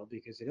great appeal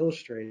because it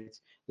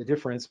illustrates the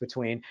difference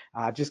between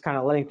just kind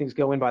of letting things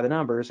go in by the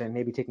numbers and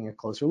maybe taking a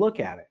closer look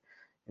at it.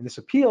 In this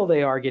appeal,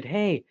 they argued,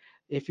 hey,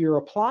 if you're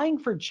applying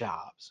for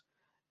jobs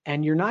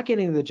and you're not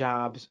getting the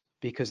jobs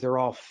because they're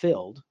all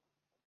filled,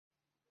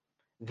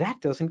 that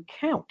doesn't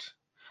count,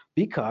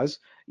 because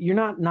you're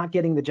not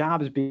getting the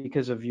jobs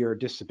because of your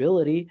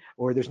disability,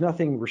 or there's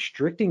nothing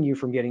restricting you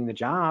from getting the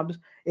jobs.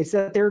 It's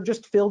that they're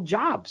just filled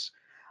jobs.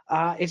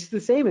 It's the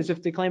same as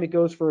if the claimant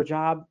goes for a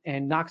job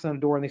and knocks on a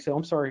door and they say, oh,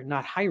 I'm sorry,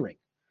 not hiring.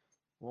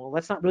 Well,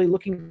 that's not really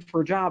looking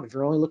for a job if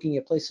you're only looking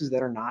at places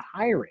that are not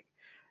hiring.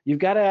 You've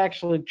got to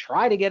actually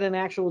try to get an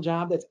actual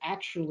job that's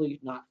actually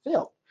not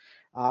filled.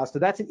 So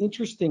that's an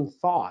interesting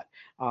thought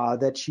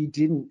that she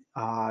didn't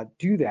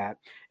do that.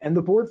 And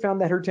the board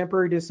found that her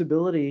temporary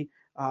disability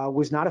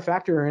was not a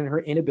factor in her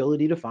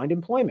inability to find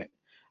employment.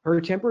 Her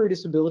temporary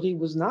disability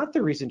was not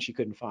the reason she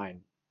couldn't find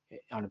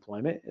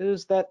unemployment. It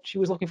was that she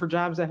was looking for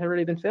jobs that had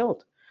already been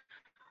filled.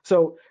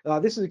 So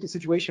this is a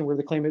situation where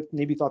the claimant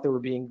maybe thought they were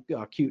being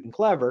cute and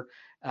clever,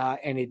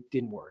 and it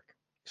didn't work.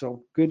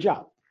 So good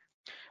job.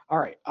 All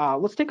right,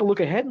 let's take a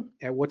look ahead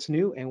at what's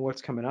new and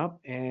what's coming up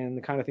and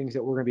the kind of things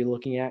that we're going to be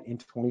looking at in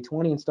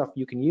 2020 and stuff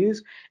you can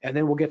use, and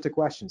then we'll get to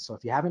questions. So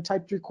if you haven't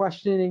typed your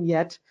question in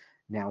yet,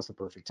 now's the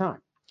perfect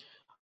time.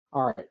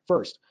 All right,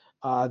 first,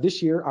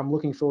 this year I'm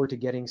looking forward to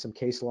getting some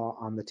case law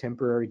on the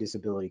temporary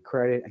disability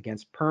credit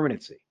against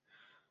permanency.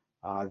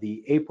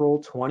 The April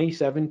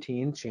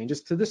 2017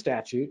 changes to the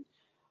statute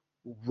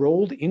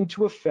rolled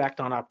into effect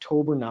on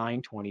October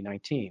 9,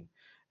 2019.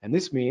 And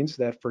this means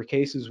that for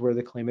cases where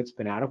the claimant's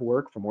been out of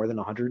work for more than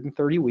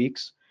 130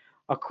 weeks,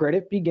 a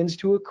credit begins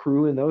to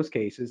accrue in those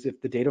cases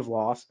if the date of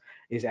loss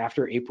is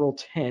after April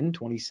 10,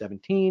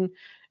 2017,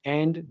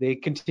 and they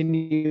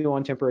continue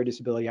on temporary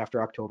disability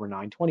after October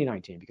 9,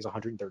 2019, because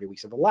 130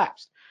 weeks have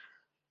elapsed.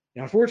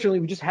 Now, unfortunately,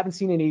 we just haven't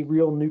seen any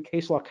real new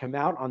case law come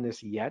out on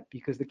this yet,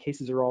 because the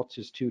cases are all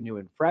just too new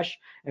and fresh,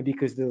 and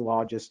because the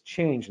law just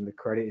changed and the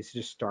credit is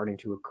just starting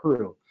to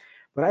accrue.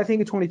 But I think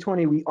in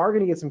 2020, we are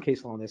going to get some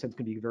case law on this, and it's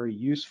going to be very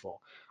useful.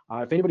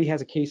 If anybody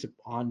has a case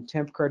on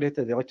temp credit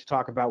that they'd like to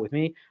talk about with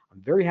me,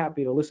 I'm very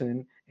happy to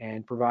listen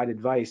and provide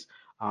advice,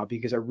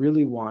 because I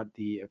really want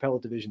the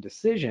appellate division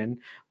decision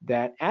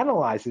that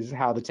analyzes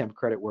how the temp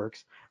credit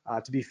works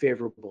to be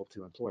favorable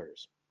to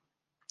employers.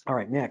 All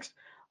right, next.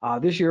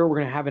 This year, we're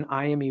going to have an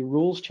IME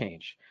rules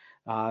change.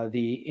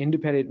 The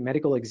Independent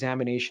Medical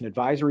Examination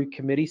Advisory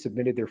Committee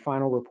submitted their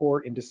final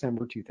report in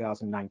December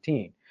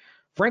 2019.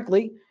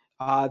 Frankly,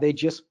 they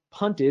just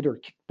punted or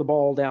kicked the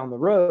ball down the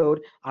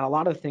road on a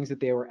lot of the things that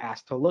they were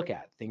asked to look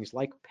at, things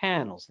like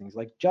panels, things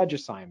like judge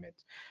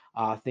assignments,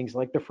 things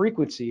like the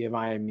frequency of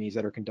IMEs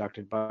that are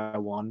conducted by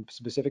one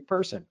specific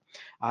person.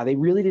 They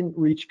really didn't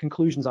reach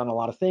conclusions on a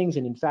lot of things,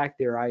 and in fact,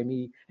 their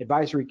IME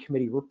advisory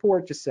committee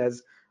report just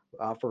says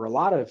for a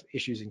lot of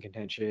issues in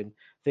contention,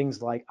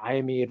 things like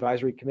IME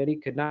advisory committee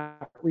could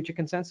not reach a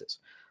consensus.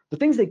 The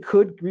things they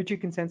could reach a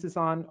consensus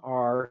on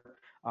are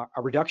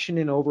a reduction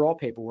in overall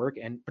paperwork,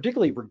 and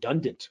particularly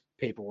redundant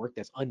paperwork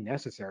that's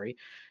unnecessary,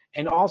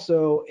 and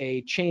also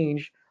a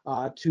change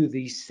to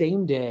the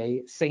same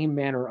day, same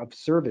manner of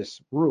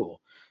service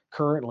rule.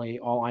 Currently,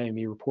 all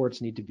IME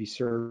reports need to be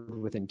served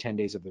within 10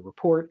 days of the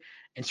report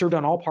and served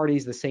on all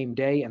parties the same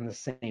day and the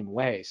same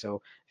way.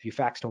 So if you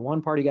fax to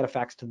one party, you got to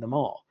fax to them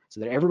all so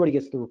that everybody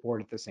gets the report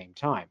at the same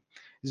time.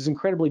 This is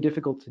incredibly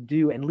difficult to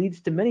do and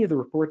leads to many of the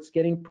reports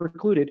getting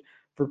precluded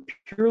for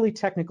purely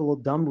technical,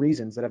 dumb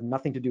reasons that have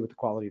nothing to do with the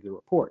quality of the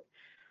report.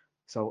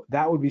 So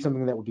that would be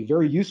something that would be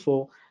very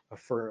useful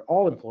for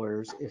all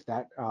employers if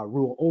that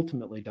rule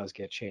ultimately does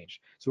get changed.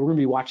 So we're going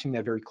to be watching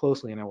that very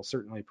closely, and I will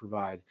certainly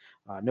provide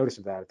notice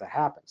of that if that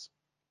happens.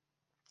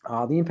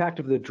 The impact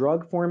of the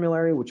drug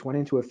formulary, which went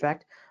into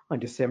effect on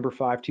December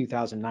 5,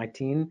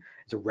 2019,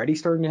 is already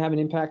starting to have an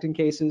impact in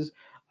cases.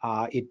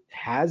 It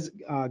has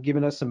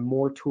given us some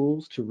more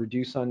tools to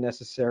reduce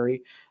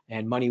unnecessary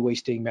and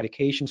money-wasting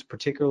medications,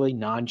 particularly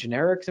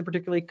non-generics and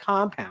particularly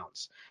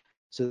compounds.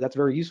 So that's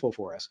very useful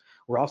for us.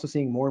 We're also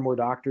seeing more and more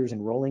doctors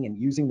enrolling and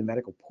using the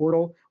medical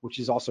portal, which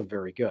is also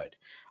very good.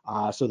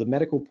 So the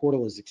medical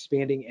portal is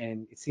expanding,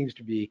 and it seems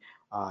to be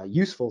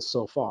useful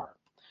so far.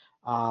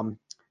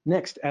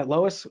 Next, at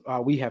Lois,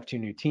 we have two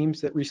new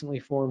teams that recently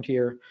formed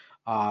here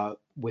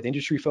with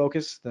industry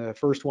focus. The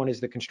first one is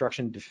the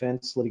construction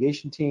defense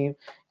litigation team.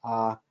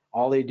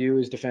 All they do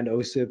is defend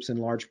OSIPs and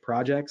large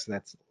projects.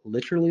 That's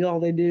literally all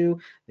they do.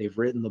 They've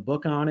written the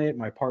book on it.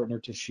 My partner,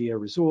 Tashia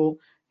Razul,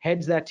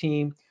 heads that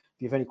team.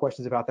 If you have any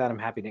questions about that, I'm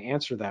happy to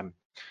answer them.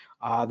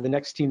 The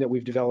next team that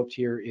we've developed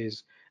here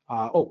is,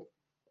 our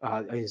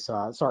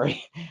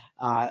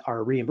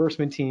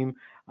reimbursement team,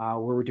 where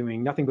we're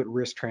doing nothing but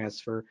risk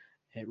transfer,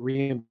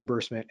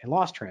 reimbursement, and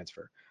loss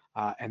transfer.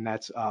 And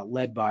that's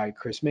led by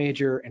Chris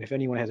Major. And if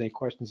anyone has any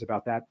questions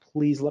about that,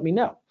 please let me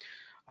know.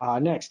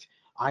 Next,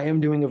 I am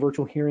doing a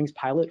virtual hearings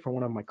pilot for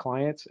one of my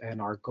clients, and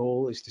our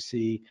goal is to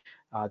see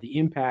the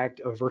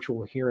impact of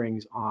virtual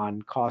hearings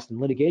on cost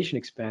and litigation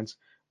expense,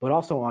 but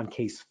also on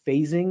case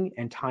phasing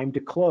and time to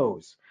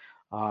close.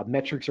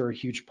 Metrics are a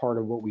huge part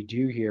of what we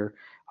do here,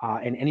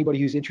 and anybody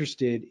who's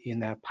interested in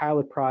that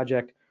pilot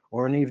project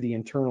or any of the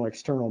internal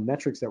external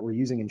metrics that we're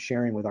using and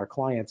sharing with our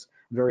clients,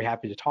 I'm very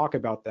happy to talk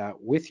about that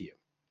with you.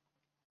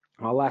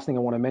 Last thing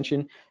I want to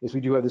mention is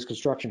we do have this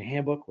construction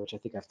handbook, which I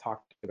think I've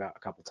talked about a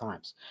couple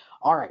times.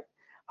 All right,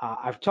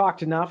 I've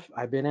talked enough.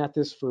 I've been at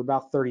this for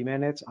about 30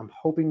 minutes. I'm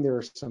hoping there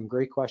are some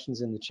great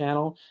questions in the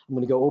channel. I'm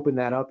going to go open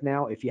that up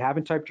now. If you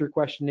haven't typed your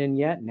question in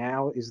yet,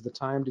 now is the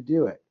time to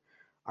do it.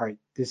 All right,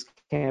 this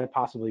can't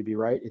possibly be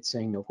right. It's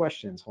saying no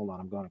questions. Hold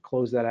on, I'm going to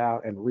close that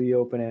out and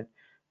reopen it.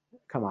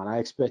 Come on, I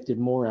expected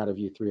more out of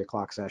you, 3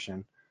 o'clock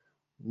session.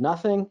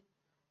 Nothing?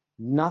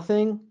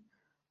 Nothing?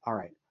 All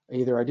right.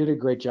 Either I did a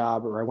great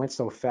job or I went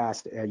so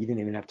fast you didn't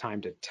even have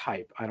time to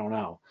type. I don't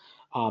know.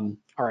 All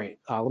right,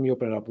 let me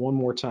open it up one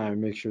more time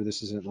and make sure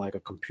this isn't like a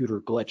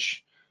computer glitch.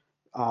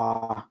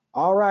 All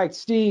right,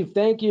 Steve,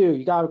 thank you.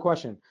 You got a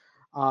question.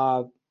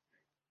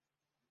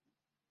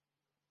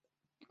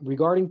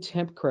 Regarding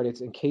temp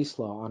credits and case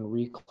law on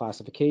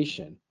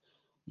reclassification,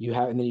 you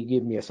have, and then you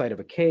give me a cite of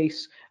a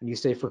case, and you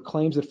say for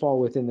claims that fall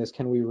within this,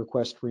 can we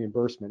request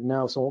reimbursement?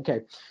 No. So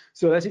okay,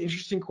 so that's an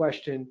interesting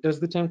question. Does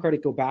the temp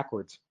credit go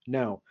backwards?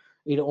 No.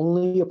 It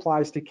only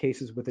applies to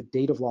cases with a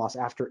date of loss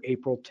after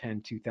April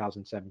 10,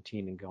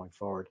 2017 and going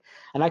forward.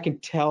 And I can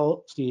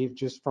tell, Steve,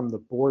 just from the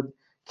board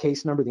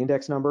case number, the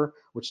index number,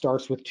 which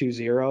starts with 2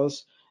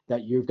 zeros,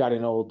 that you've got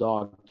an old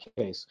dog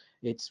case.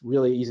 It's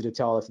really easy to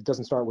tell if it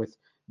doesn't start with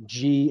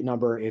G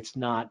number, it's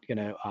not going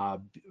to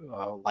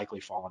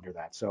likely fall under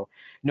that. So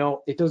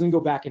no, it doesn't go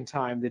back in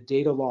time. The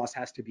data loss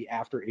has to be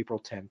after April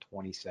 10,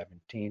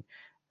 2017.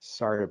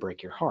 Sorry to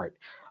break your heart.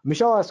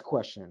 Michelle asked a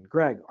question.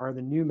 Greg, are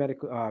the new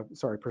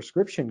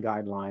prescription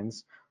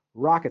guidelines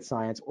rocket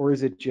science, or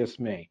is it just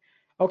me?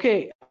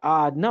 Okay,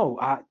 no,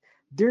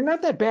 they're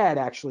not that bad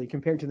actually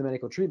compared to the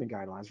medical treatment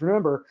guidelines.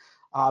 Remember,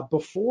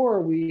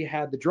 before we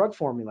had the drug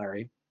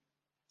formulary,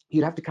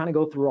 you'd have to kind of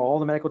go through all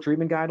the medical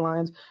treatment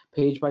guidelines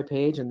page by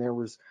page, and there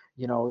was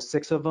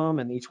 6 of them,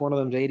 and each one of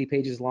them is 80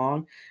 pages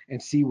long,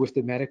 and see if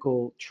the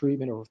medical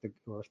treatment or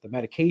if the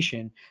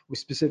medication was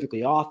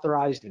specifically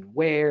authorized and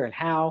where and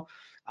how.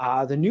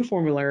 The new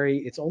formulary,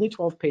 it's only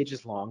 12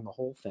 pages long, the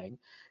whole thing.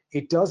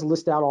 It does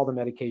list out all the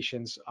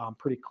medications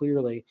pretty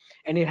clearly,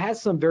 and it has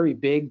some very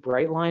big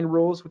bright line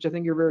rules, which I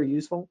think are very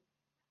useful.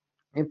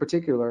 In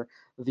particular,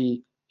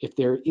 if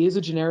there is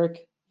a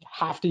generic, you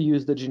have to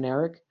use the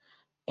generic,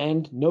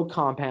 and no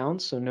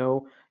compounds, so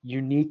no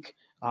unique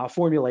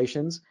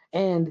formulations.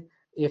 And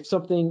if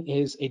something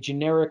is a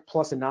generic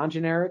plus a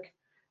non-generic,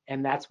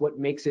 and that's what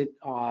makes it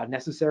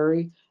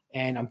necessary.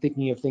 And I'm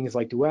thinking of things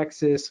like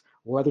Duexis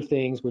or other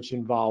things which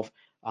involve,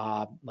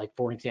 like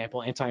for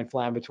example,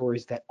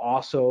 anti-inflammatories that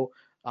also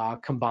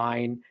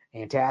combine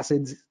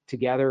antacids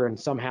together, and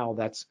somehow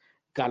that's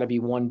got to be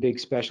one big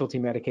specialty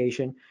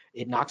medication.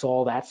 It knocks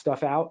all that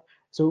stuff out.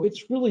 So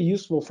it's really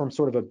useful from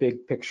sort of a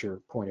big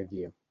picture point of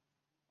view.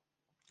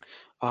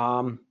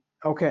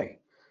 Okay.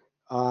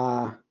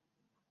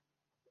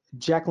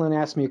 Jacqueline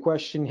asked me a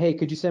question. Hey,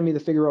 could you send me the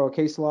Figueroa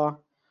case law?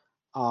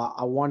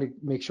 I want to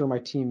make sure my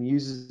team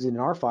uses it in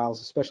our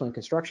files, especially in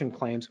construction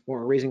claims when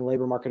we're raising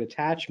labor market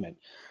attachment.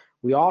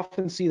 We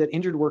often see that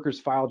injured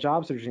workers file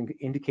job searches and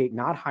indicate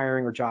not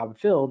hiring or job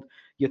filled,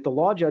 yet the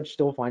law judge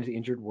still finds the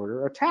injured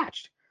worker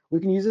attached.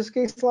 We can use this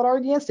case law to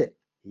argue against it.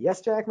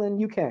 Yes, Jacqueline,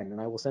 you can, and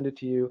I will send it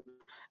to you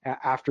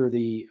after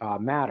the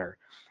matter.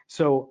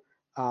 So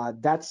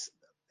that's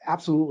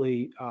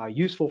absolutely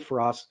useful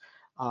for us.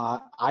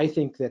 I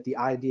think that the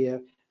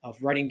idea of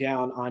writing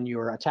down on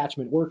your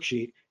attachment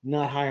worksheet,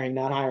 not hiring,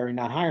 not hiring,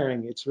 not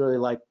hiring, it's really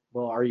like,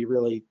 well, are you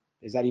really,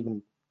 is that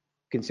even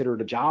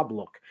considered a job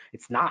look?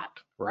 It's not,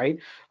 right?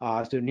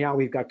 So now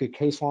we've got good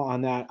case law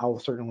on that. I will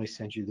certainly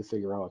send you the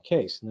Figueroa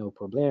case, no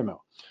problemo.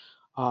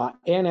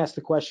 Anne asked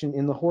the question,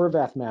 in the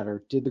Horvath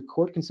matter, did the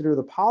court consider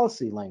the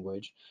policy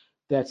language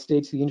that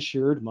states the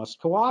insured must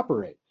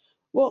cooperate?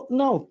 Well,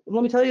 no.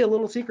 Let me tell you a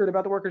little secret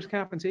about the Workers'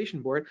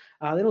 Compensation Board.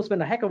 They don't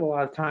spend a heck of a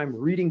lot of time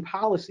reading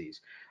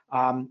policies.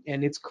 And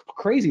it's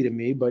crazy to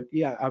me, but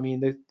yeah, I mean,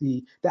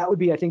 that would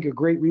be, I think, a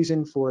great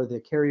reason for the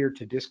carrier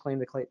to disclaim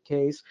the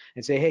case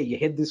and say, hey, you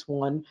hid this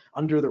one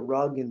under the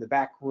rug in the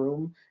back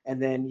room,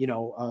 and then,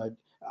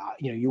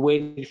 you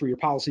waited for your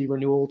policy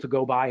renewal to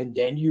go by and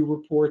then you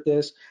report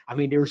this. I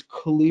mean, there's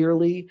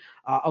clearly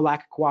a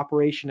lack of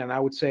cooperation, and I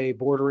would say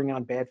bordering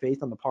on bad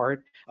faith on the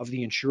part of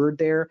the insured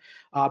there.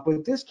 But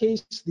in this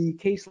case, the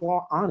case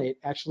law on it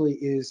actually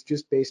is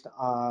just based,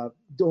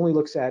 only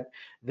looks at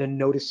the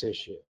notice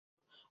issue.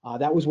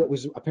 That was what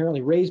was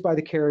apparently raised by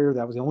the carrier.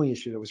 That was the only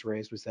issue that was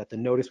raised, was that the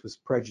notice was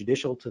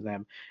prejudicial to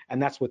them, and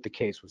that's what the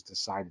case was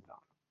decided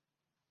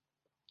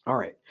on. All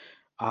right.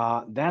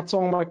 That's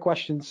all my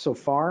questions so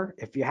far.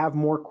 If you have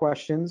more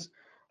questions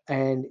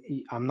and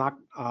I'm not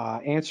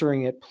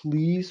answering it,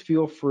 please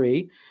feel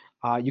free.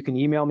 You can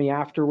email me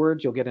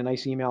afterwards. You'll get a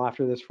nice email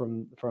after this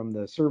from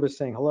the service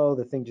saying, hello,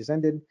 the thing just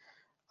ended.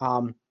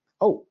 And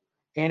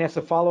as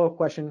a follow-up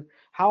question,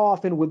 how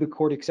often would the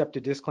court accept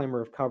a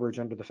disclaimer of coverage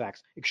under the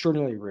facts?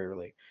 Extraordinarily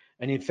rarely.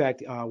 And in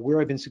fact,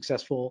 where I've been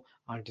successful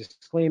on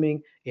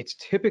disclaiming, it's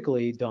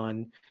typically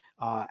done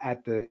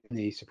at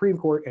the Supreme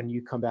Court, and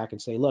you come back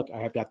and say, look, I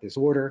have got this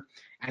order.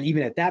 And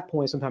even at that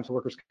point, sometimes the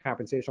Workers'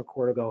 Compensation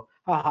Court will go,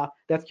 haha,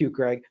 that's cute,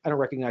 Greg. I don't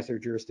recognize their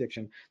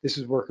jurisdiction. This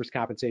is Workers'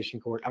 Compensation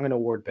Court. I'm going to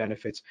award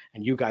benefits,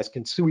 and you guys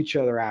can sue each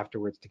other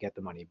afterwards to get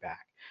the money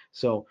back.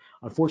 So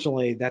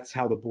unfortunately, that's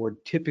how the board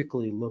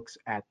typically looks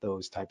at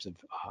those types of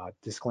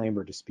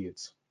disclaimer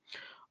disputes.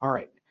 All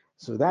right,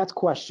 so that's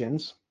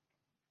questions.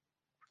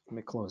 Let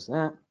me close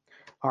that.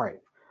 All right.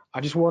 I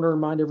just want to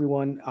remind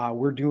everyone,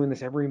 we're doing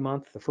this every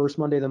month. The first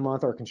Monday of the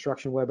month, our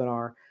construction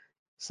webinar.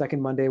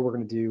 Second Monday, we're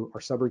going to do our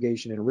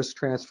subrogation and risk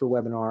transfer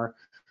webinar.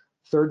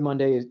 Third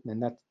Monday,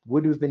 and that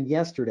would have been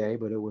yesterday,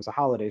 but it was a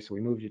holiday, so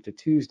we moved it to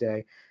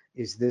Tuesday,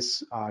 is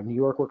this New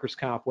York Workers'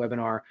 Comp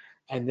webinar.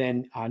 And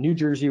then New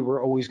Jersey,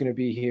 we're always going to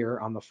be here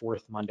on the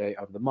fourth Monday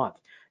of the month.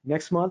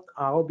 Next month,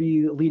 I'll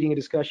be leading a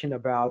discussion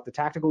about the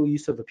tactical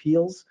use of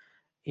appeals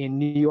in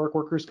New York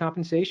workers'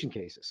 compensation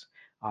cases.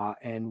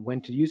 And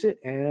when to use it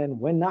and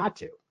when not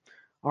to.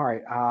 All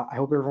right, I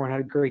hope everyone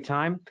had a great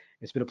time.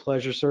 It's been a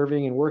pleasure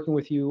serving and working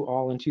with you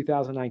all in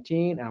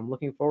 2019, and I'm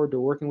looking forward to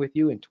working with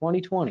you in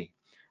 2020.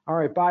 All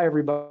right, bye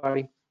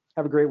everybody.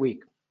 Have a great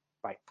week.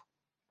 Bye.